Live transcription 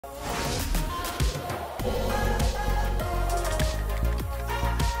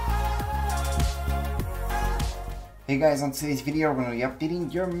Hey guys, on today's video we're going to be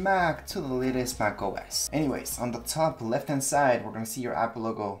updating your Mac to the latest macOS. Anyways, on the top left hand side we're going to see your Apple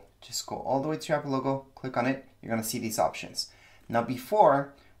logo. Just go all the way to your Apple logo, click on it, you're going to see these options. Now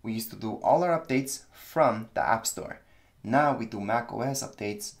before, we used to do all our updates from the App Store. Now we do macOS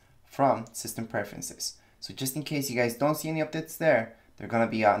updates from System Preferences. So just in case you guys don't see any updates there, they're going to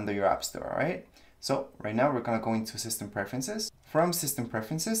be under your App Store, alright? So right now we're going to go into System Preferences. From System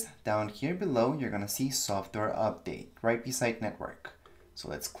Preferences, down here below, you're going to see Software Update, right beside Network. So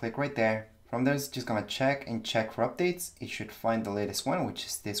let's click right there. From there, it's just going to check for updates. It should find the latest one, which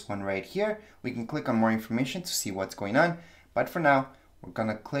is this one right here. We can click on more information to see what's going on. But for now, we're going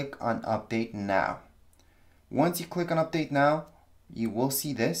to click on Update Now. Once you click on Update Now, you will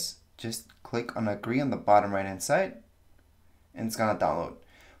see this. Just click on Agree on the bottom right hand side, and it's going to download.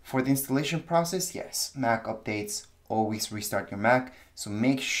 For the installation process, yes, Mac updates always restart your Mac, so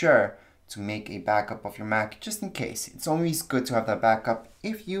make sure to make a backup of your Mac just in case. It's always good to have that backup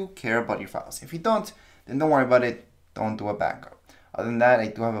if you care about your files. If you don't, then don't worry about it, don't do a backup. Other than that, I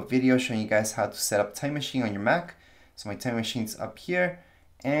do have a video showing you guys how to set up Time Machine on your Mac. So my Time Machine's up here,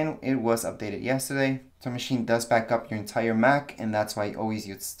 and it was updated yesterday. Time Machine does back up your entire Mac, and that's why I always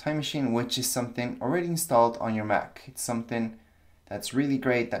use Time Machine, which is something already installed on your Mac. It's something that's really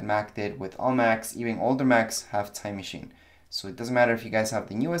great that Mac did with all Macs. Even older Macs have Time Machine. So it doesn't matter if you guys have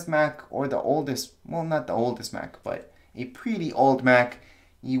the newest Mac or the oldest, well, not the oldest Mac, but a pretty old Mac,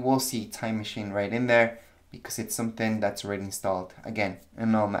 you will see Time Machine right in there because it's something that's already installed, again,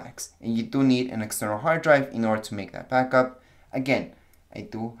 in all Macs. And you do need an external hard drive in order to make that backup. Again, I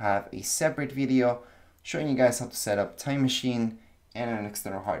do have a separate video showing you guys how to set up Time Machine and an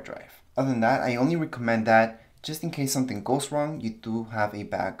external hard drive. Other than that, I only recommend that just in case something goes wrong, you do have a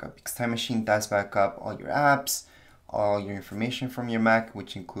backup, because Time Machine does back up all your apps, all your information from your Mac,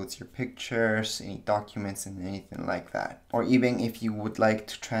 which includes your pictures, any documents, and anything like that. Or even if you would like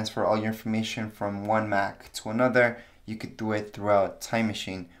to transfer all your information from one Mac to another, you could do it throughout Time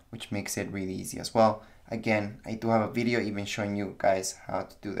Machine, which makes it really easy as well. Again, I do have a video even showing you guys how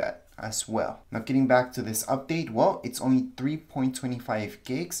to do that as well. Now getting back to this update, well, it's only 3.25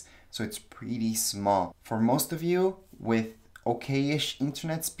 gigs. So it's pretty small. For most of you with okay-ish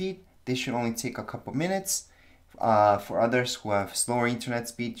internet speed, this should only take a couple minutes. For others who have slower internet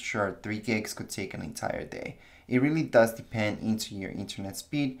speed, sure, 3 gigs could take an entire day. It really does depend into your internet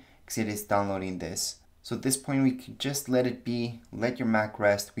speed because it is downloading this. So at this point, we could just let it be, let your Mac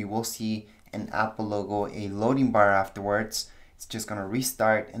rest. We will see an Apple logo, a loading bar afterwards. It's just gonna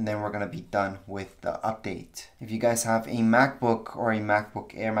restart, and then we're gonna be done with the update. If you guys have a MacBook or a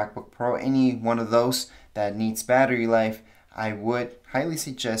MacBook Air, MacBook Pro, any one of those that needs battery life, I would highly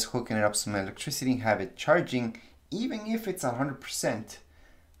suggest hooking it up some electricity, have it charging, even if it's 100%,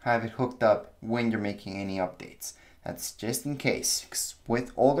 have it hooked up when you're making any updates. That's just in case, 'cause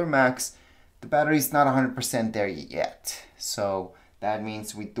with older Macs, the battery's not 100% there yet. So that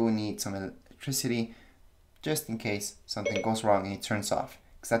means we do need some electricity just in case something goes wrong and it turns off.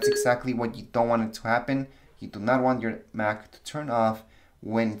 Because that's exactly what you don't want it to happen. You do not want your Mac to turn off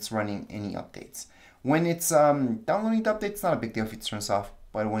when it's running any updates. When it's downloading the update, it's not a big deal if it turns off.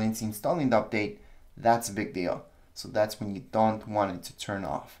 But when it's installing the update, that's a big deal. So that's when you don't want it to turn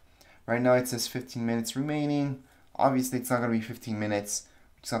off. Right now it says 15 minutes remaining. Obviously it's not going to be 15 minutes.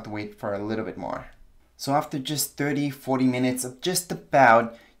 We just have to wait for a little bit more. So after just 30-40 minutes of just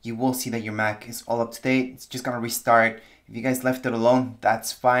about, you will see that your Mac is all up to date. It's just gonna restart. If you guys left it alone,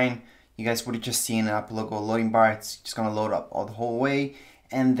 that's fine. You guys would have just seen an Apple logo loading bar. It's just gonna load up all the whole way.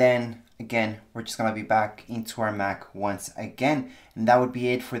 And then again, we're just gonna be back into our Mac once again. And that would be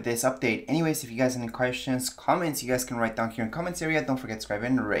it for this update. Anyways, if you guys have any questions, comments, you guys can write down here in the comments area. Don't forget to subscribe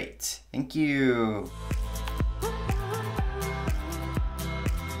and rate. Thank you.